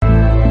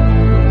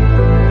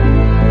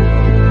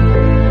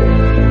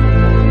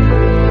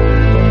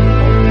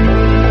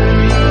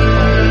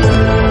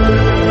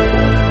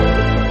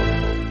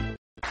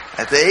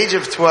age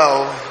of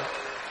 12,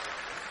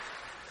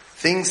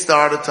 things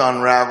started to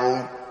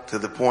unravel to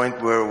the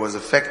point where it was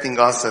affecting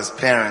us as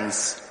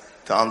parents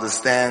to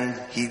understand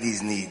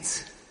Hidi's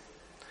needs.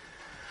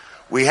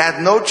 We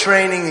had no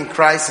training in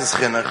crisis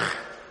chinuch,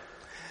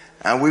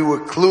 and we were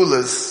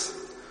clueless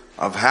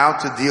of how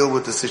to deal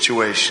with the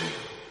situation.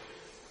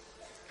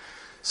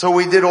 So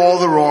we did all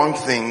the wrong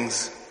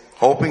things,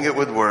 hoping it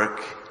would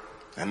work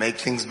and make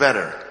things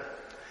better.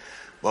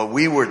 But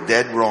we were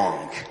dead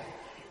wrong.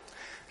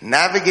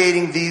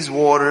 Navigating these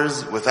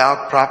waters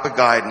without proper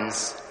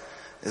guidance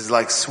is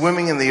like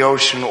swimming in the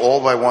ocean all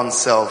by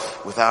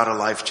oneself without a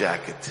life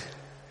jacket.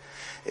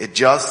 It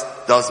just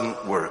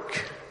doesn't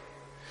work.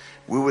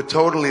 We were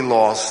totally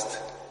lost,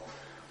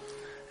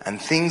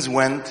 and things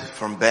went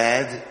from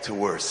bad to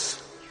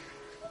worse.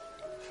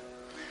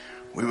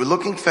 We were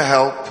looking for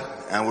help,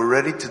 and we're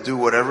ready to do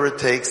whatever it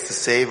takes to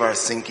save our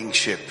sinking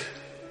ship.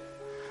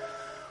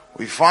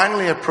 We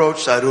finally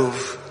approached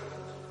Aruv,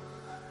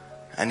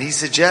 and he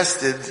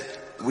suggested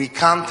we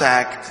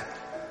contact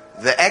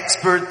the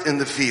expert in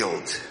the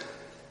field.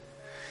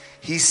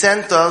 He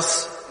sent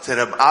us to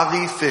Reb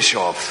Avi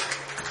Fishoff.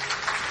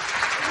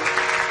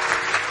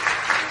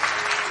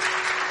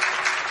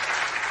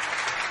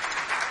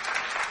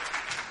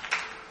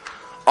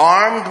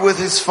 Armed with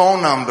his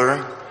phone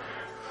number,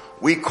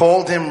 we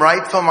called him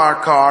right from our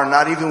car,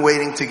 not even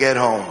waiting to get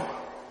home.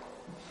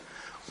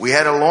 We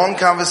had a long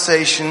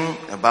conversation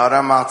about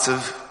our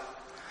matzav.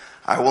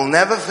 I will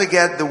never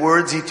forget the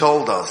words he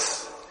told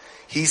us.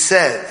 He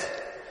said,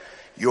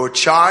 "Your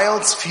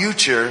child's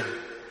future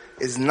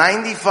is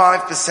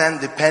 95%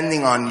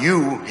 depending on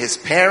you, his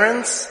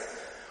parents.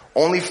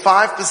 Only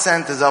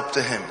 5% is up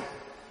to him."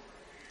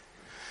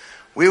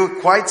 We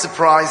were quite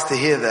surprised to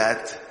hear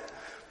that,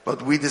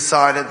 but we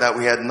decided that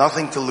we had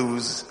nothing to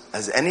lose,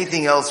 as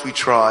anything else we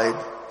tried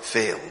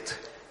failed.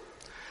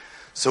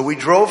 So we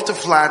drove to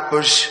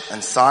Flatbush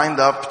and signed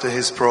up to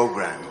his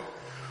program.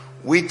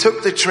 We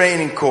took the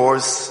training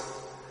course,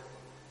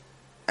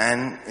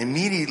 and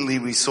immediately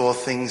we saw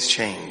things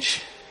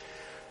change.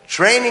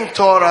 Training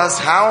taught us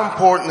how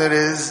important it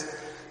is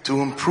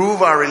to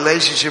improve our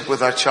relationship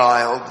with our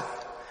child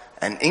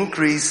and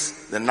increase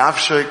the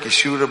Nafshi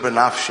Kesher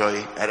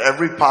B'Nafshi at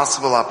every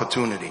possible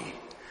opportunity.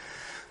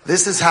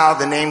 This is how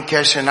the name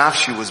Kesher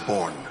Nafshi was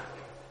born.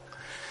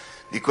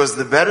 Because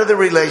the better the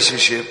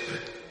relationship,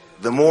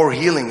 the more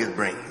healing it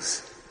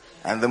brings.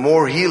 And the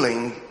more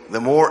healing,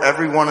 the more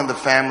everyone in the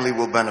family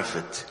will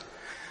benefit.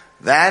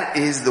 That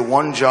is the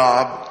one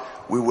job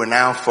we were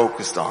now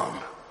focused on.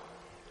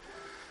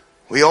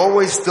 We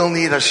always still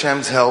need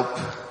Hashem's help,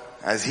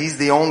 as He's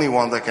the only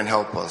one that can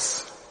help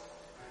us.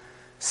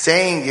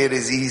 Saying it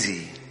is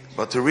easy,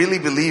 but to really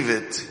believe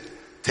it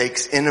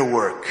takes inner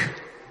work.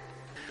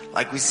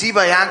 Like we see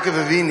by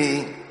Yaakov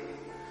Avini,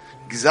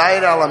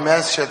 G'zayir al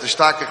hames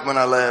she'tishtakach min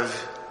halev,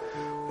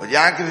 but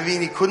Yaakov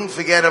Avini couldn't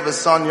forget of his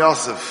son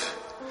Yosef,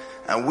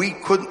 and we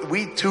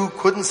too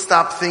couldn't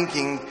stop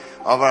thinking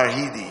of our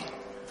Hidi.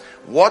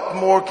 What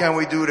more can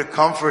we do to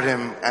comfort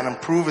him and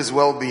improve his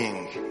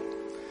well-being?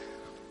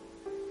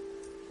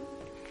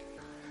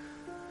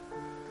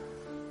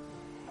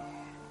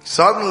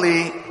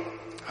 Suddenly,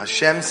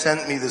 Hashem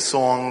sent me the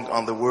song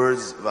on the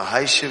words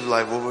V'haishiv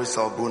la'vovis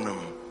albunim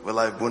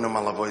v'la'bunim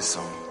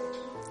alavoisam.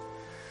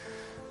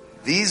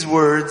 These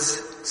words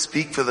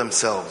speak for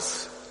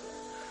themselves.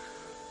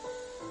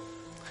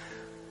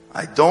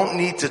 I don't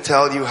need to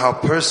tell you how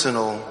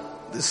personal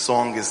this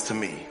song is to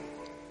me.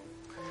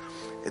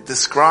 It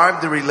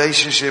described the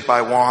relationship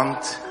I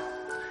want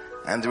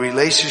and the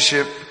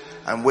relationship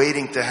I'm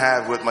waiting to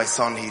have with my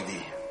son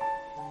Hidi.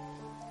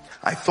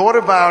 I thought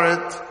about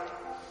it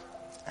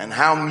and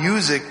how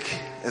music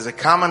is a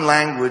common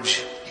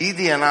language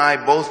Hidi and I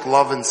both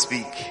love and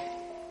speak.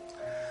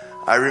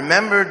 I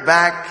remembered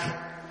back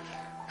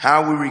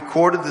how we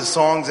recorded the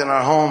songs in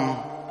our home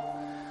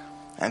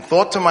and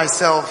thought to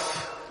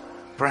myself,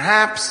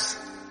 perhaps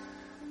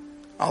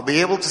I'll be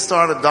able to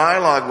start a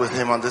dialogue with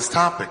him on this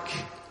topic.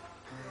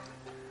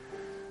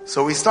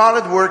 So we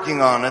started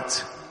working on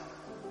it.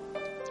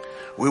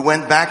 We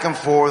went back and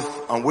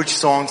forth on which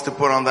songs to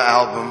put on the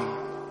album,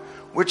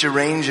 which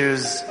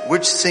arrangers,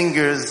 which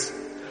singers.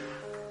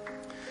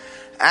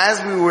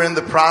 As we were in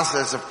the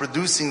process of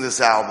producing this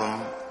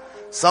album,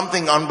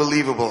 something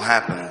unbelievable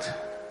happened.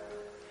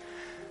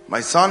 My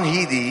son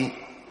Hidi,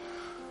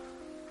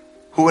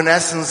 who in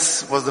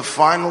essence was the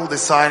final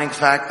deciding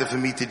factor for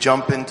me to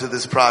jump into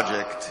this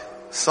project,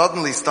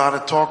 suddenly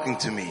started talking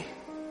to me,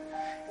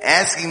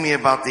 asking me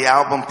about the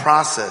album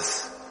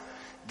process,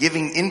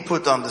 giving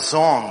input on the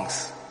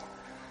songs,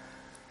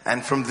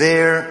 and from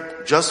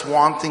there, just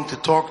wanting to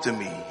talk to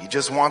me. He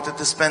just wanted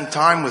to spend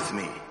time with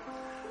me.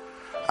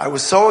 I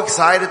was so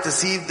excited to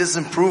see this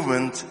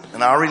improvement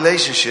in our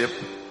relationship,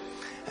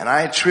 and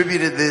I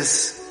attributed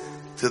this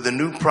to the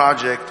new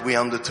project we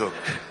undertook.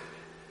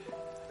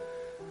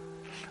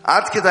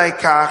 Ad kedai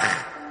kach,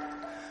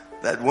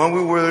 that when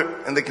we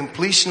were in the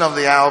completion of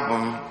the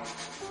album,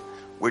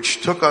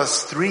 which took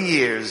us 3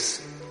 years,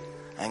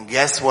 and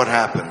guess what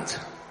happened?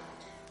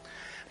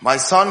 My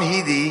son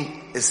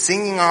Hidi is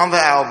singing on the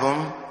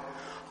album,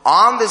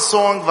 on the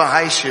song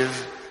V'Haishiv,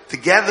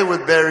 together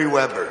with Barry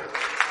Weber.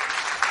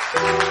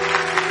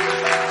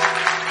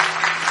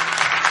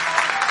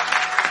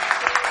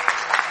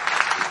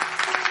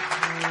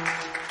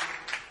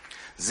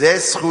 Zeh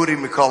Schuri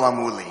Mikol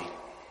Amuli.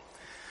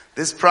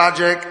 This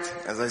project,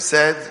 as I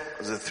said,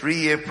 was a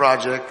 3-year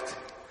project,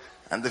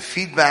 and the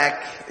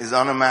feedback is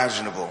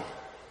unimaginable.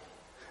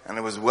 And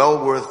it was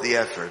well worth the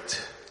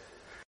effort.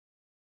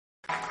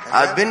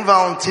 I've been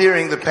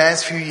volunteering the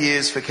past few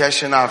years for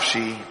Kesher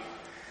Nafshi.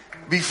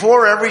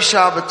 Before every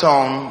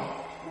Shabbaton,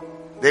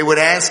 they would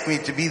ask me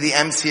to be the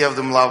MC of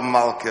the Mlav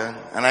Malka,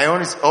 and I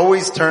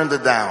always turned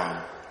it down.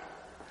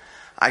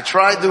 I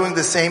tried doing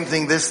the same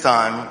thing this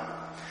time,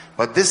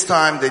 but this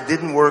time they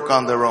didn't work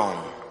on their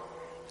own.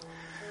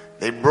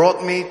 They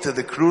brought me to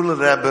the Krula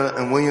Rebbe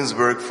in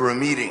Williamsburg for a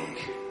meeting.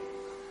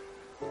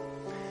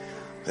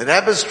 The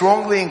Rebbe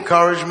strongly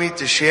encouraged me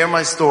to share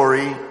my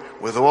story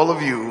with all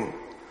of you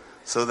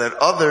so that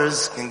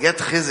others can get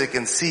chizuk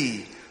and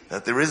see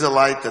that there is a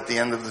light at the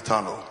end of the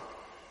tunnel.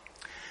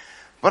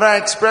 But I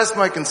expressed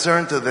my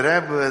concern to the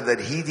Rebbe that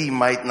Hidi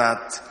might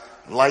not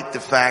like the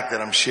fact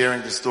that I'm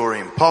sharing the story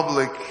in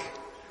public.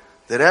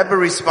 The Rebbe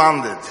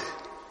responded,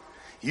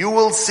 "You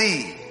will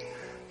see,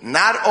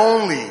 not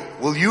only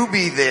will you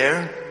be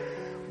there,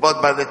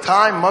 but by the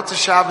time Motzei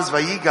Shabbos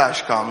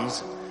Vayigash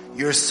comes,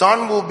 your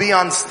son will be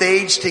on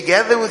stage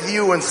together with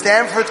you in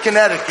Stamford,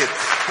 Connecticut."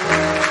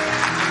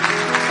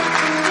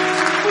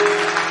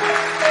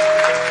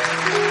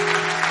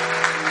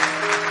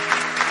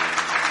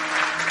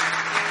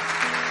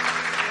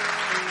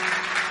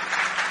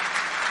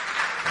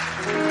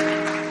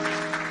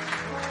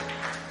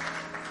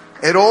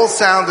 It all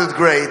sounded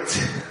great,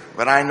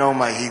 but I know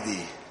my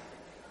Hidi.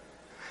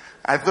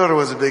 I thought it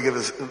was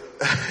it's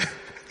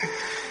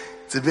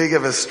a big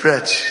of a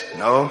stretch,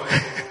 no?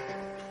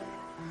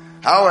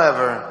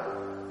 However,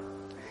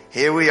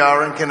 here we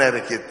are in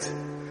Connecticut,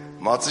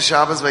 Motzei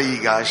Shabbos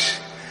Vayigash,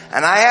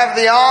 and I have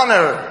the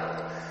honor,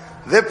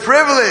 the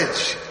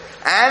privilege,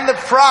 and the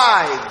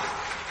pride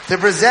to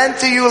present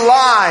to you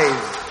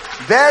live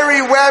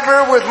Barry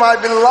Weber with my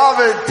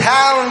beloved,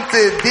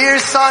 talented, dear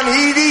son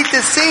Hidi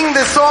to sing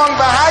the song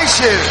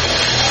V'Haishiv.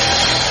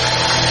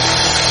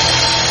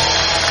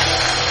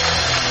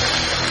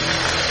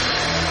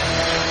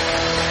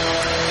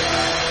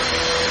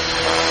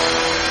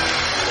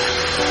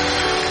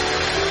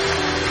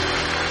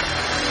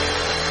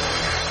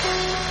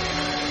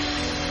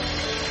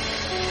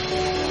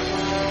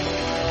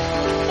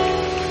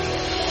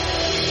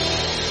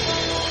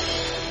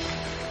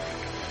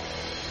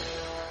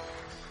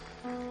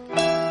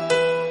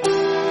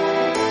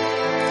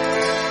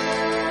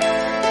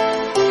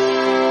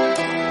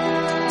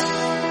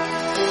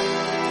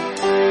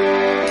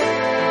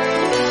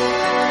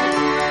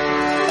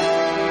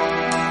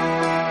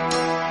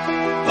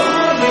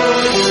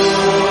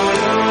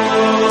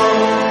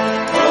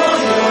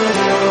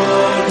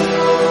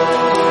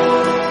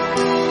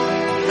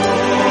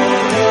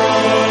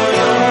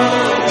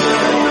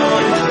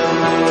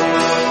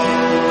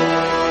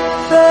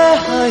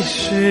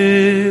 Ich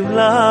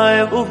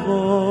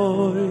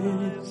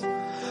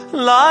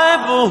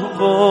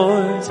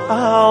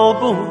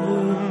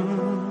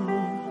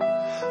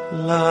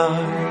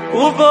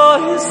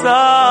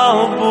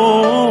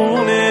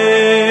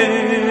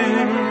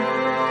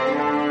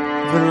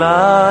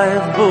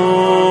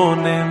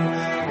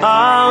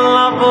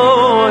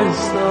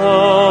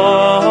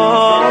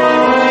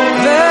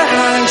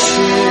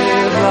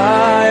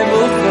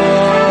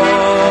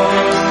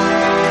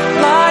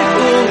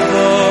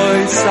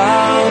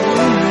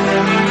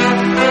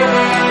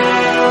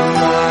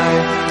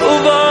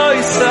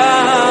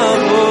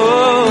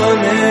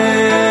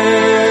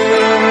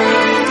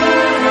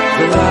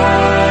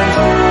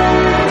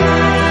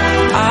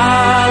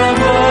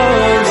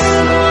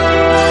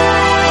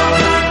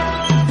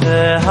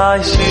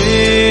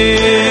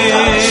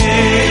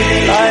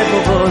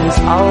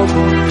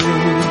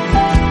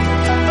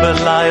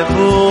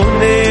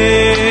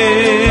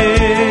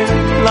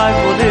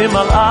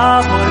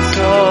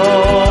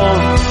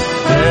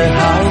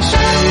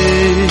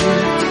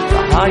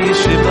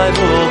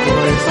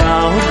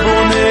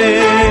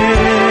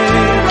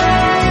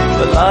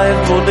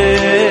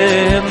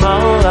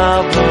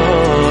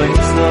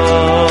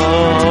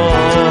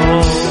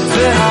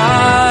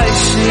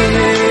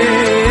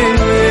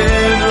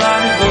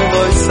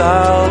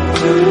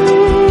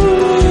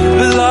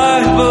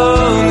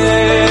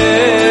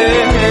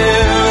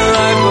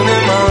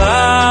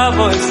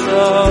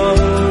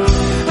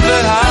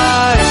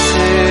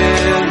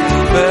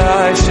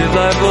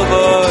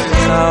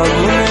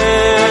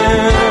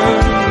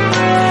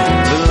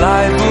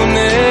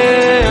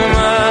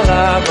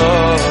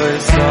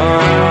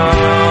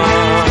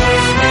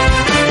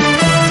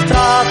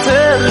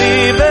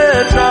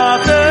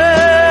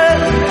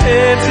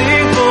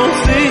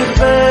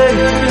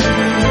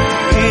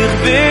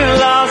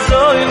will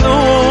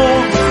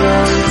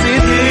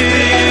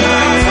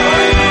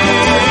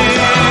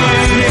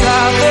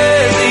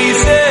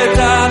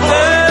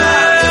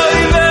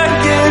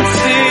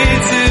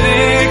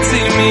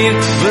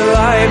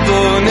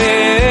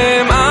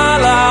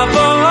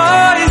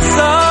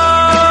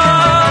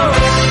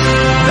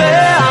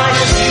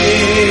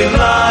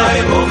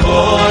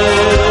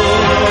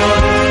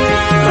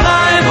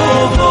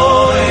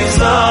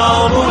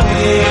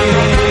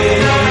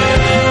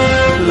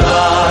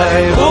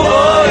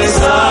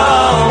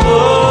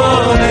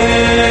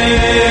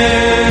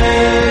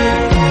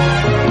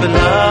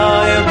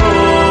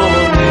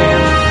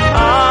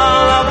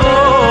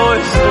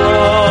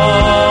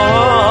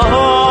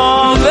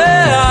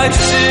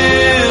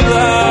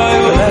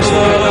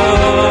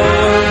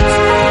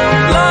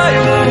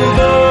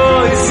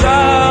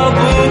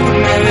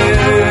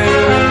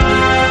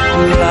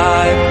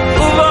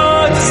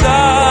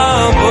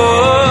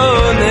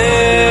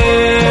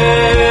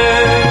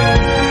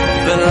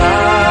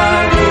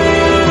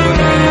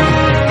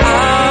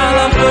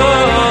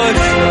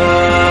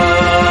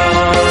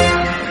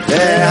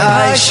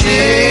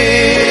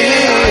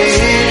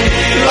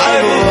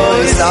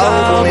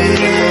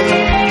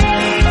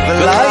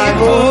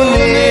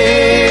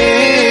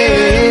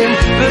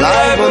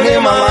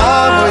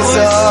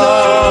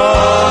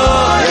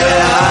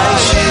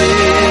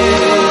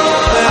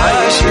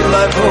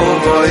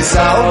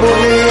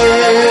album